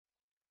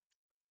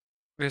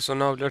Okay, so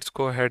now let's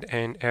go ahead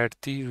and add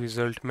the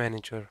result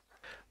manager.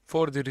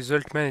 For the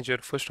result manager,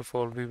 first of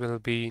all, we will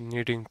be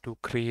needing to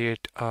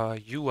create a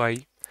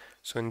UI.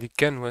 So in the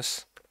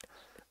canvas,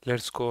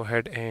 let's go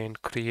ahead and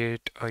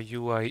create a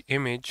UI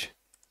image.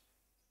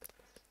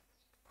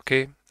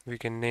 Okay, we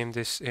can name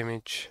this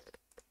image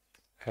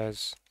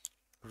as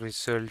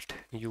result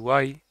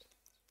UI,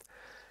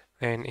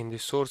 and in the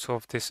source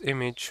of this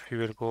image we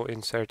will go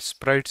inside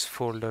sprites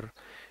folder,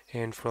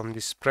 and from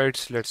the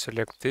sprites let's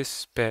select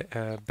this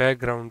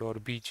background or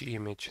BG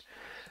image.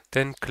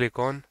 Then click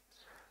on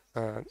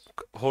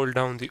hold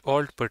down the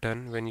alt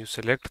button when you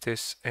select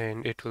this,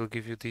 and it will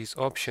give you these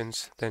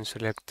options. Then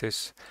select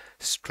this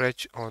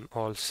stretch on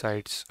all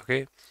sides.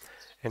 Okay,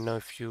 and now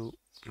if you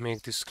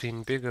make the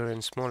screen bigger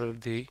and smaller,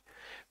 the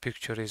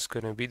picture is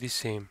gonna be the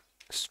same,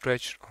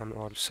 stretched on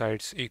all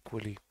sides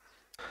equally.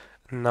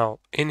 Now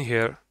in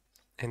here,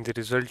 in the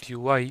result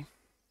UI,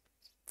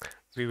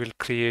 we will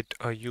create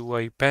a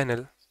UI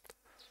panel.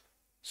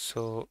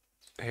 So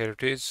here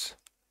it is.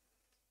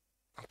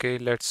 Okay,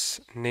 let's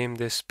name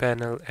this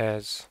panel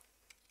as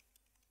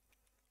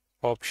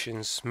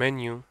options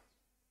menu,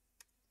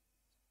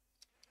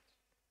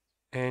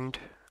 and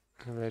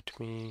let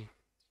me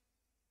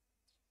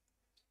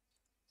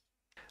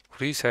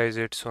resize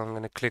it. So I'm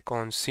going to click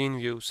on scene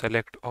view,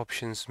 select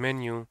options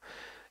menu,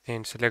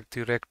 and select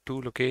the rect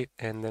tool. Okay,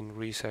 and then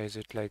resize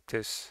it like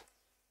this.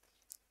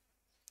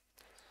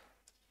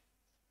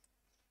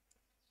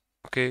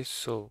 Okay,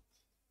 so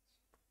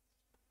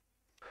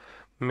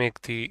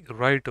make the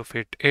right of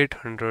it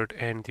 800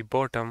 and the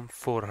bottom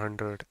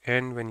 400,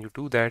 and when you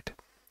do that,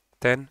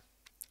 then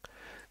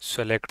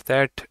select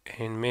that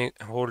and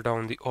hold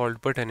down the alt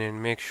button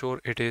and make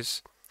sure it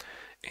is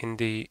in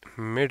the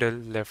middle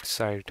left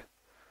side.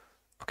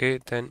 Okay,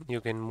 then you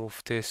can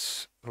move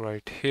this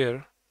right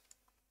here.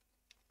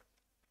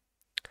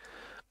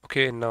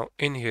 Okay, now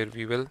in here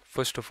we will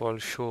first of all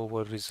show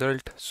our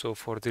result. So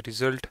for the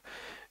result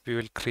we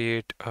will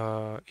create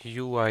a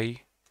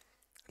UI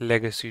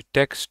legacy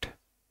text,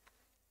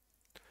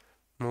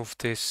 move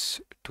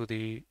this to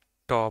the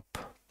top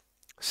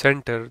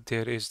center.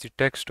 There is the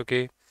text.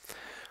 Okay,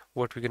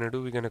 what we're gonna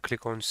do, we're gonna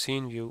click on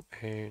scene view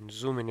and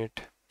zoom in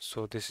it.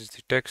 So this is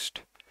the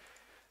text.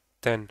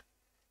 Then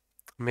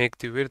make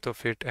the width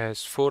of it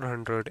as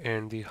 400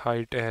 and the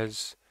height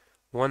as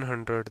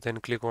 100. Then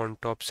click on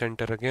top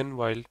center again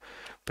while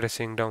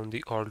pressing down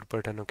the alt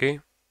button. Okay,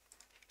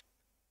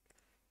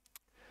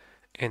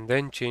 and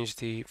then change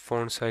the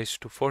font size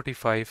to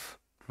 45,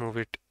 move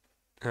it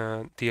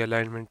the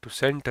alignment to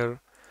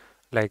center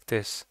like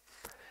this,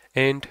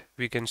 and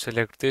we can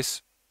select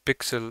this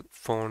pixel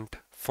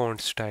font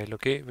style,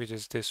 okay, which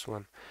is this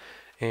one,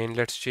 and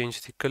let's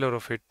change the color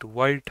of it to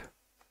white.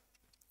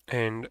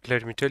 And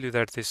let me tell you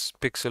that this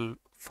pixel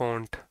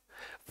font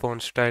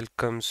style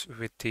comes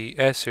with the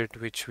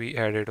asset which we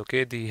added,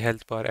 okay, the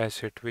health bar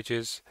asset, which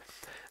is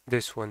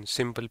this one,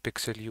 simple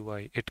pixel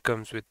UI. It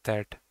comes with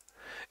that.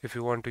 If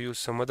you want to use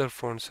some other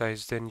font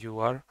size, then you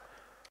are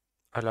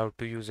allowed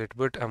to use it,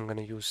 but I'm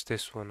gonna use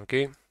this one.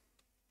 Okay,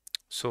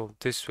 so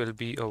this will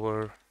be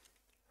our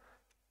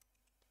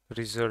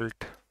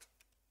result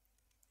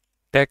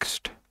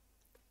text.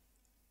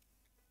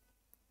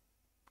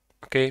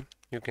 Okay,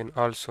 you can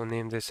also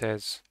name this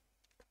as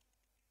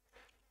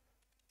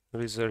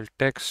result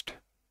text.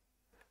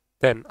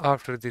 Then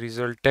after the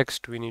result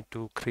text we need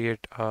to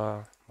create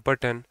a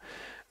button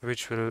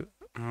which will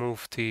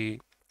move the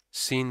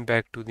scene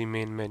back to the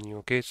main menu.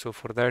 Okay, so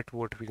for that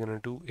what we're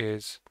gonna do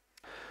is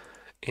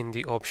in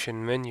the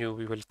option menu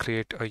we will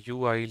create a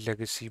UI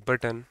legacy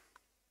button.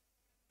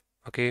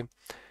 Okay,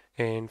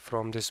 and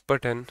from this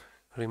button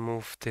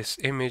remove this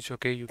image.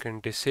 Okay, you can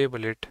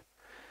disable it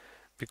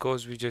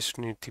because we just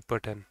need the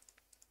button.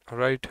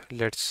 Alright,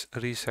 let's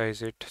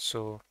resize it.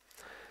 So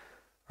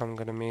I'm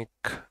gonna make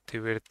the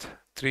width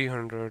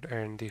 300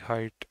 and the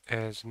height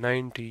as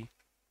 90.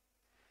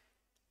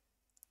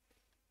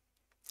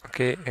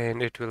 Okay,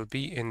 and it will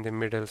be in the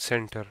middle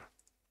center.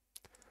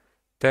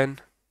 Then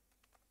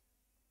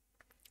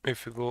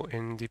if you go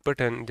in the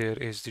button, there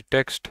is the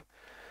text.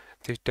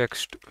 The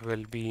text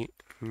will be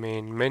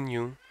main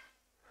menu.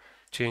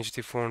 Change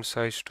the font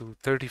size to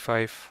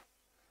 35.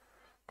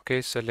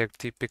 Okay, select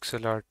the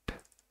pixel art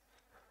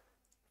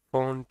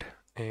font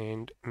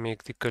and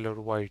make the color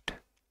white.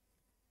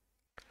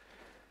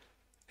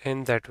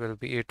 And that will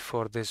be it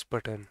for this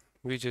button.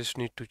 We just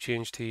need to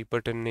change the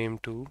button name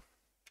to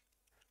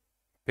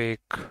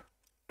Back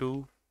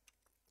to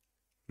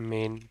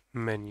Main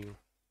Menu.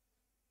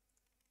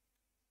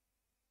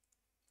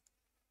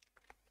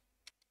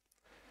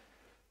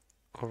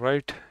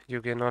 Alright,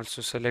 you can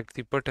also select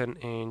the button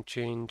and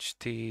change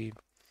the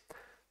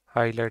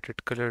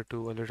highlighted color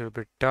to a little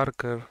bit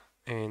darker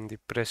and the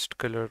pressed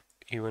color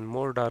even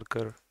more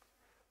darker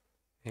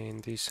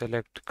and the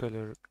select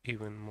color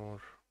even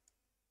more.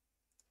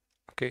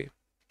 Okay,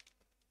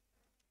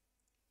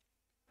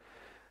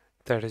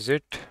 that is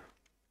it.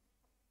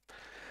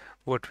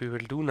 What we will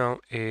do now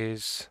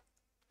is,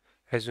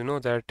 as you know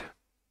that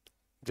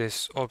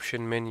this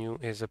option menu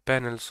is a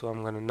panel, so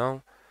I'm gonna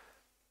now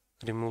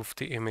remove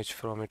the image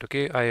from it.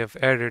 Okay, I have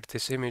added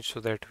this image so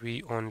that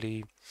we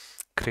only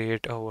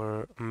create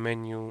our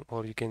menu,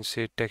 or you can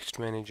say text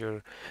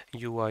manager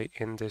UI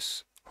in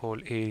this whole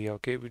area.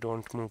 Okay, we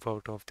don't move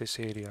out of this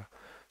area.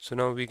 So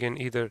now we can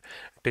either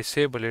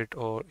disable it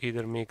or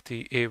either make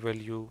the a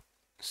value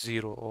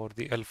 0 or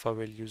the alpha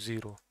value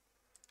 0.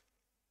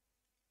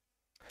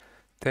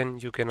 Then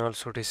you can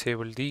also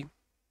disable the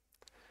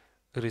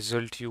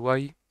result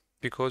UI,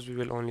 because we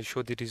will only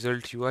show the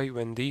result UI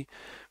when the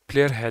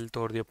player health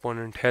or the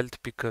opponent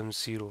health becomes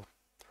 0.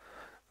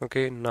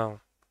 Okay,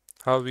 now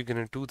how are we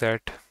gonna do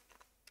that?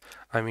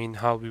 I mean,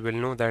 how we will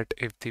know that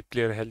if the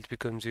player health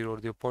becomes 0 or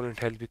the opponent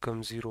health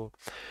becomes 0,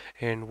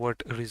 and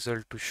what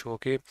result to show.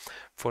 Okay,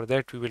 for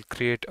that we will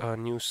create a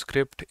new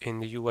script in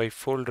the UI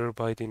folder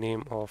by the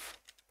name of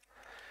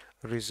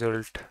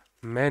result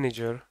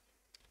manager.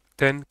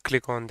 Then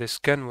click on this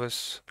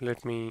canvas.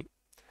 Let me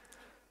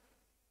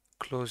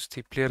close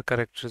the player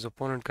characters,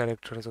 opponent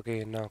characters.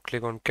 Okay, now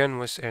click on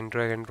canvas and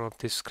drag and drop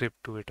this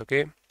script to it.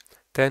 Okay,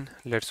 then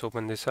let's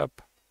open this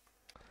up,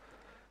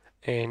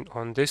 and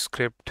on this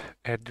script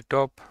at the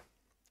top,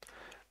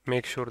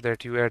 make sure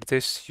that you add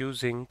this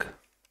using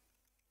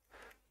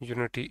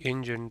Unity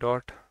engine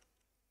dot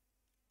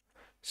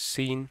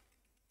scene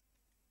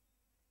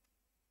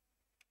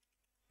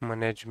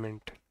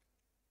management.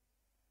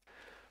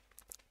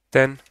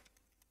 Then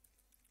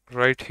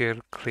right here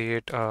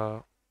create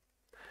a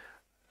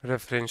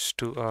reference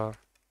to a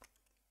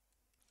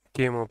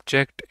game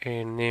object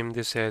and name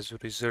this as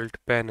result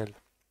panel.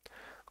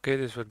 Okay,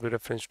 this will be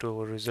reference to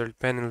our result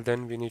panel.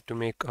 Then we need to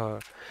make a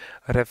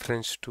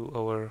reference to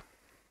our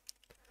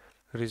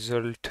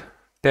result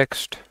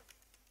text.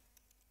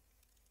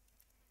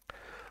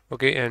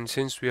 Okay, and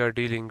since we are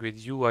dealing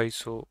with UI,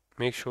 so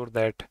make sure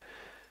that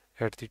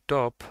at the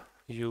top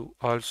you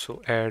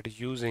also add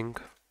using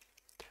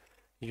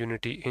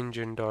Unity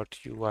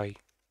engine.ui.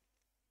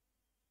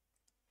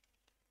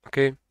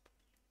 Okay,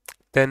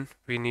 then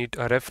we need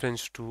a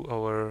reference to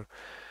our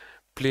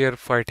player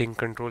fighting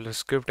controller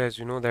script. As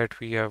you know that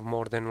we have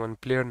more than one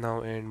player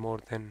now and more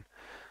than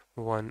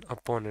one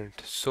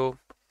opponent, so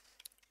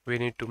we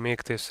need to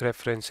make this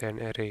reference an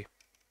array.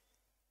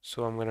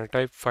 So I'm gonna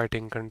type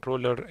fighting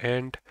controller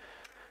and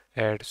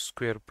add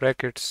square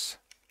brackets,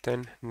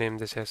 then name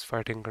this as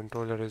fighting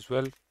controller as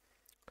well.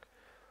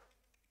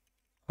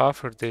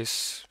 After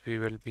this we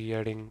will be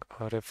adding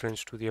a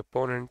reference to the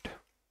opponent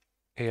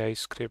AI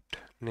script,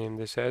 name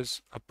this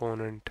as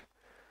opponent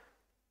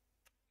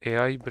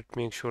AI, but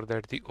make sure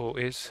that the O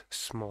is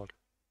small.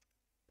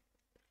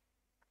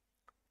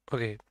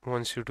 Okay,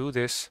 once you do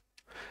this,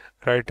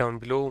 right down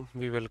below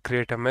we will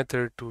create a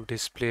method to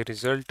display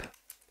result.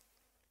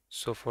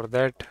 So for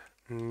that,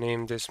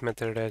 name this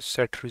method as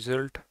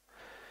setResult.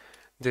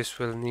 This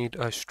will need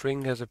a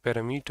string as a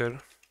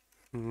parameter,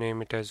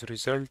 name it as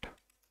result.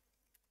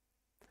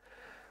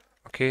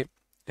 Okay,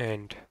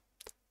 and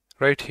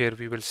right here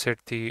we will set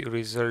the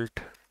result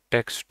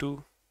text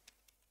to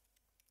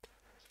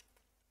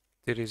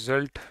the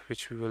result,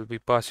 which we will be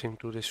passing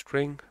to the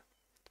string.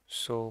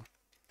 So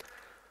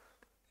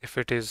if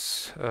it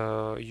is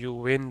you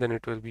win, then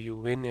it will be you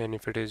win, and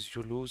if it is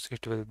you lose,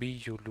 it will be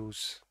you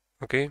lose.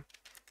 Okay,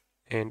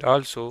 and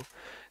also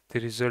the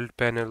result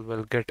panel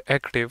will get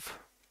active,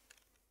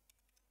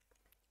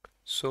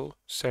 so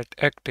set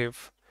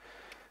active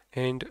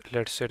and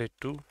let's set it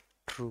to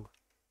true.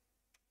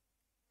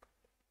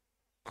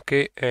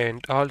 Okay,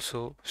 and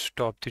also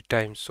stop the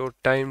time, so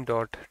time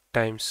dot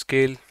time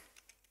scale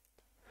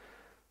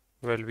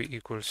will be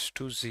equals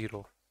to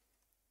 0.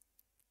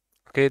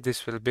 Okay,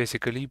 this will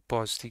basically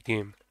pause the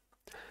game.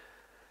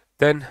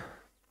 Then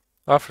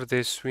after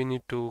this we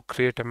need to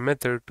create a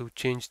method to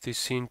change the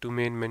scene to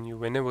main menu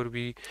whenever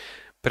we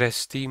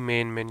press the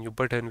main menu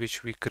button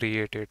which we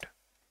created.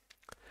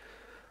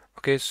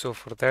 Okay, so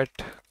for that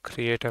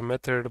create a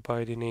method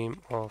by the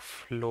name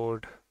of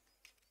load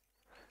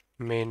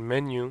main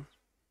menu,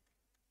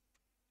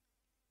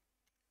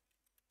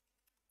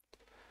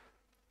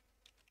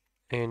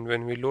 and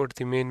when we load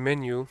the main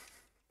menu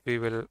we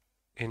will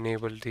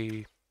enable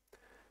the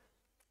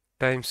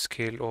time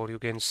scale, or you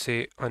can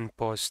say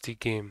unpause the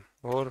game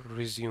or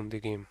resume the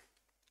game.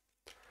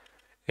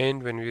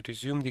 And when we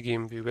resume the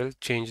game we will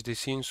change the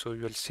scene, so we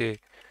will say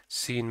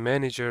scene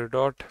manager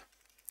dot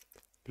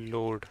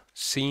load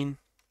scene,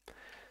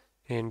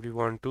 and we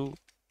want to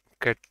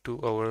get to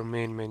our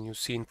main menu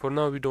scene. For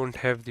now we don't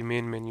have the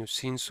main menu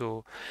scene,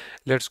 so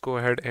let's go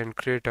ahead and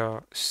create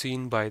a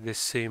scene by this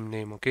same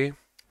name. Okay,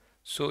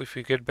 so if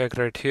we get back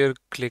right here,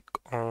 click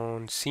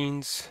on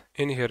scenes.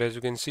 In here, as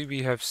you can see,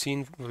 we have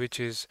scene which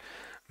is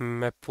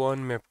map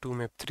 1, map 2,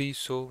 map 3.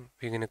 So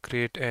we're gonna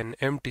create an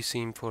empty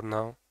scene for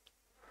now.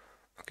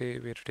 Okay,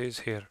 where it is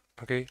here.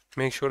 Okay,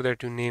 make sure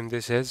that you name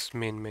this as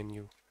main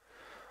menu.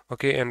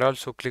 Okay, and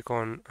also click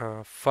on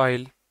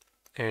file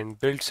and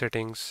build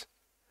settings,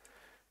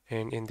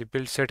 and in the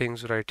build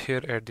settings right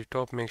here at the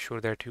top, make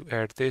sure that you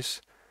add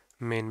this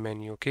main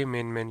menu. Okay,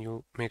 main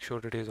menu, make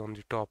sure it is on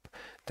the top,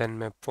 then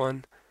map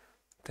 1,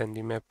 then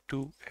the map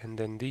 2, and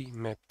then the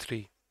map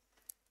 3.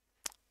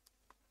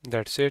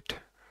 That's it.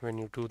 When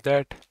you do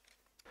that,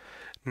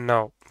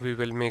 now we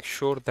will make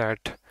sure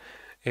that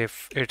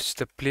if it's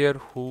the player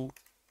who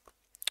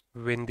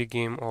win the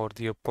game or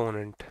the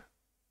opponent,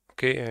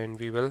 okay, and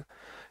we will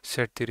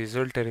set the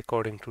result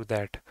according to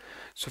that.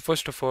 So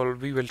first of all,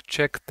 we will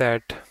check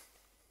that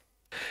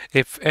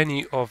if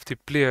any of the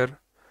player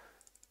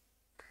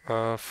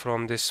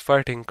from this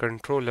fighting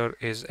controller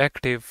is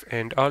active,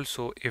 and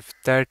also if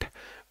that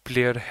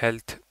player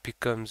health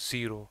becomes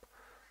 0.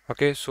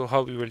 Okay, so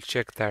how we will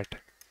check that?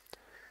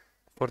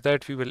 For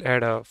that we will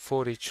add a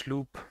for each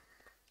loop,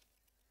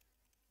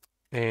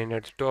 and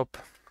at the top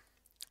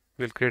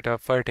we'll create a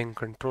fighting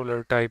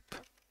controller type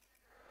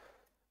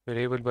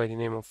variable by the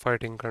name of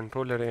fighting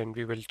controller, and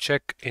we will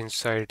check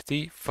inside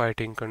the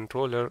fighting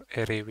controller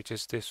array, which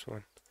is this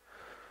one.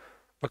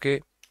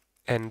 Okay,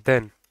 and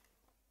then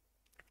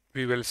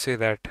we will say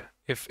that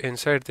if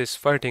inside this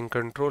fighting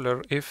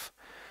controller, if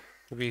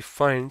we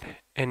find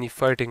any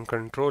fighting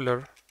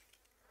controller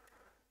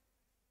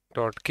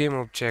dot game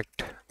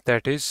object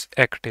that is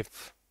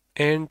active,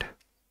 and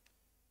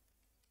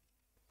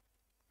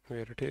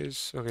where it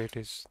is, okay, it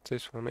is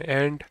this one,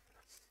 and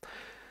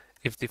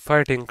if the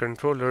fighting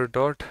controller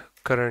dot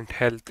current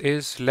health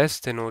is less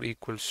than or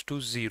equals to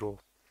 0.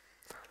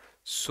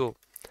 So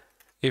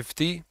if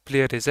the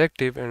player is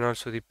active and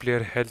also the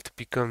player health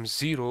becomes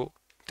 0,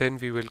 then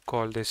we will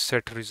call this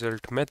set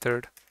result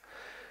method,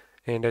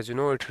 and as you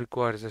know it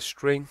requires a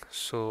string,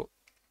 so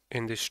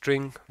in the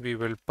string we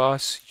will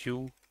pass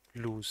you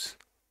lose,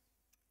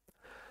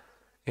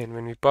 and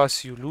when we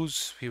pass you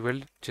lose we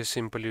will just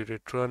simply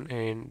return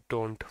and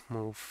don't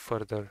move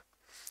further.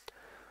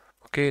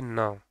 Okay,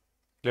 now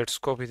let's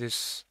copy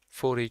this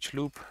for each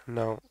loop.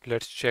 Now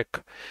let's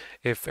check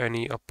if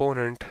any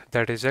opponent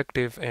that is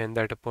active and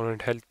that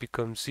opponent health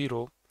becomes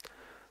 0.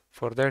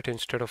 For that,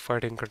 instead of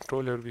fighting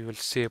controller, we will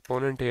say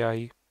opponent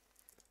AI,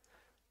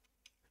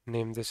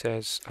 name this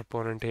as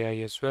opponent AI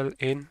as well,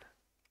 in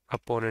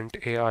opponent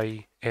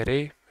AI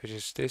array, which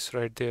is this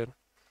right there,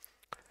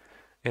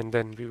 and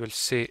then we will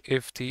say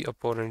if the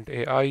opponent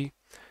AI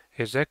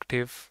is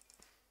active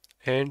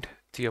and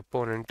the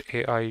opponent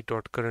AI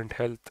dot current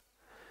health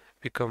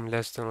become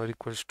less than or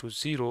equals to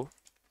 0.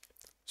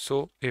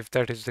 So if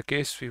that is the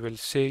case, we will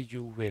say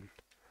you win,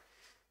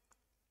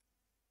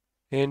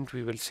 and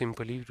we will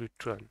simply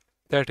return.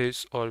 That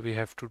is all we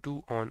have to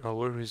do on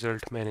our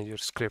result manager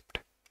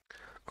script.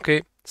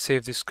 Okay,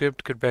 save the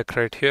script, get back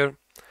right here.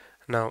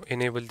 Now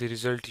enable the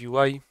result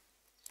UI.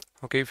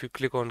 Okay, if you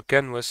click on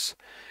canvas,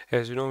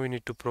 as you know we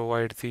need to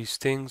provide these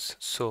things.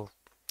 So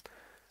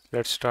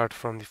let's start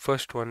from the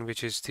first one,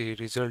 which is the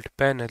result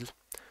panel.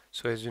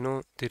 So as you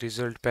know, the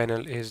result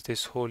panel is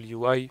this whole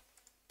UI.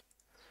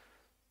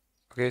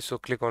 Okay, so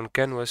click on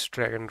canvas,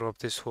 drag and drop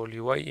this whole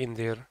UI in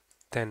there.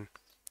 Then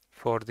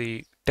for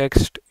the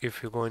text,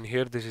 if you go in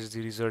here, this is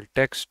the result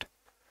text,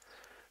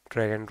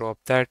 drag and drop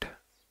that.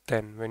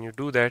 Then when you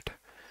do that,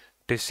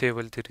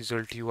 disable the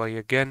result UI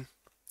again.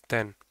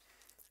 Then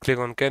click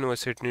on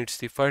canvas, it needs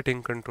the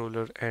fighting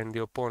controller and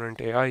the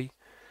opponent AI.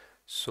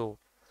 So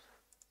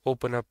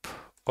open up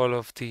all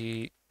of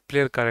the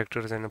player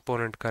characters and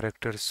opponent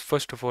characters.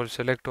 First of all,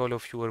 select all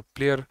of your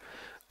player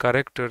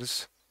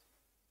characters.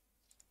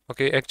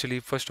 Okay,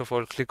 actually first of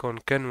all click on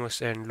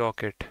canvas and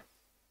lock it.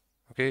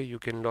 Okay, you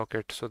can lock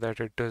it so that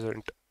it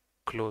doesn't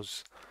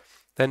close.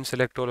 Then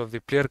select all of the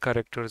player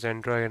characters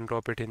and drag and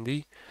drop it in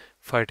the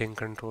fighting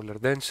controller.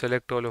 Then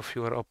select all of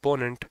your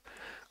opponent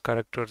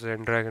characters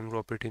and drag and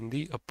drop it in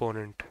the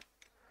opponent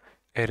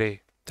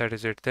array. That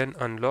is it. Then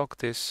unlock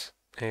this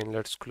and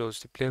let's close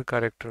the player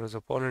characters,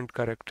 opponent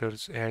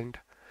characters, and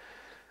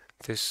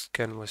this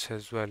canvas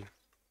as well.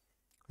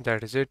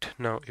 That is it.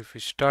 Now if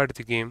we start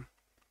the game,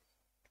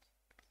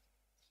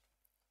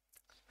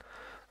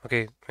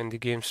 okay, when the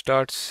game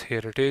starts,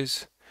 here it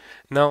is.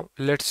 Now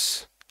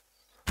let's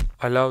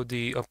allow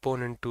the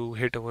opponent to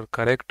hit our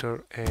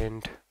character,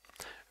 and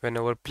when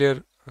our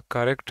player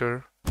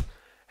character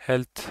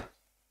health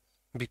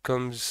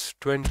becomes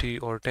 20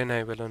 or 10,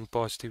 I will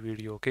unpause the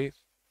video. Okay,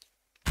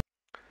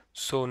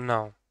 so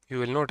now you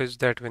will notice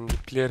that when the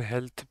player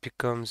health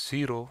becomes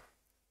 0,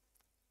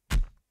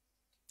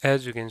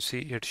 as you can see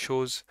it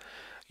shows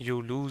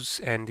you lose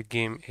and the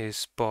game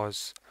is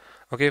pause.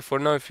 Okay, for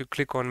now if you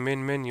click on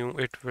main menu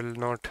it will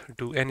not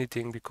do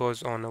anything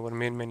because on our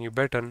main menu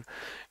button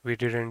we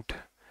didn't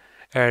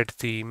add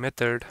the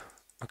method.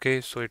 Okay,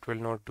 so it will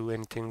not do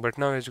anything, but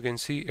now as you can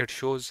see it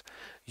shows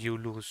you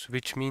lose,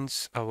 which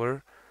means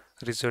our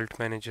result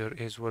manager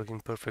is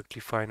working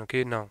perfectly fine.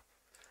 Okay, now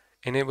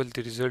enable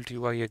the result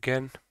UI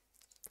again,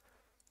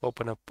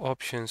 open up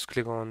options,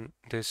 click on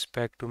this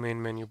back to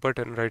main menu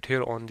button right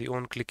here on the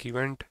on click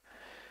event,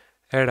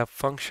 add a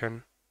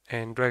function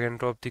and drag and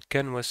drop the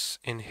canvas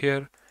in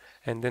here,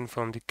 and then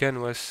from the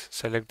canvas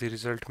select the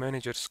result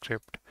manager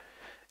script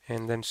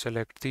and then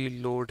select the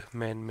load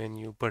main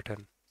menu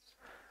button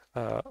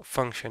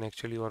function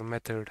actually, or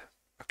method.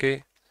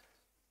 Okay,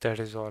 that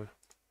is all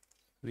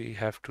we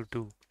have to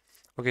do.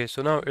 Okay,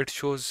 so now it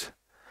shows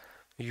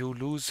you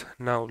lose.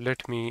 Now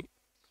let me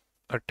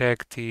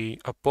attack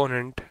the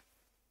opponent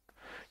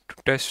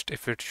to test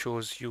if it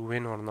shows you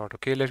win or not.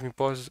 Okay, let me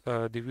pause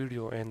the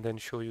video and then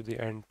show you the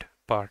end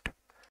part.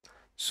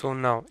 So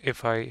now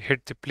if I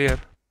hit the player,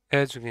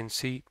 as you can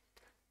see,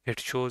 it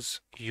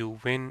shows you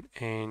win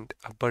and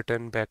a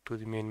button back to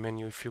the main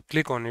menu. If you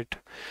click on it,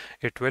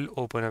 it will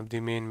open up the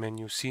main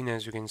menu scene,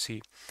 as you can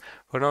see.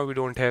 For now we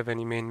don't have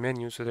any main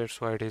menu, so that's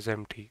why it is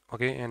empty.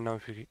 Okay, and now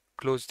if we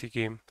close the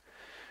game,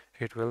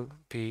 it will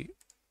be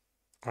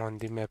on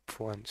the map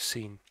 1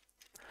 scene.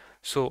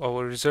 So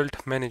our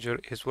result manager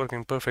is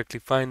working perfectly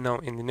fine. Now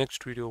in the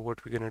next video,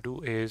 what we're gonna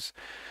do is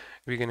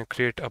we're gonna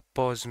create a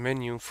pause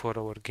menu for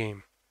our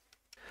game.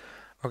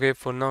 Okay,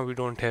 for now we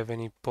don't have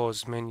any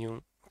pause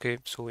menu. Okay,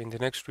 so in the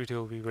next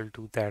video we will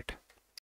do that.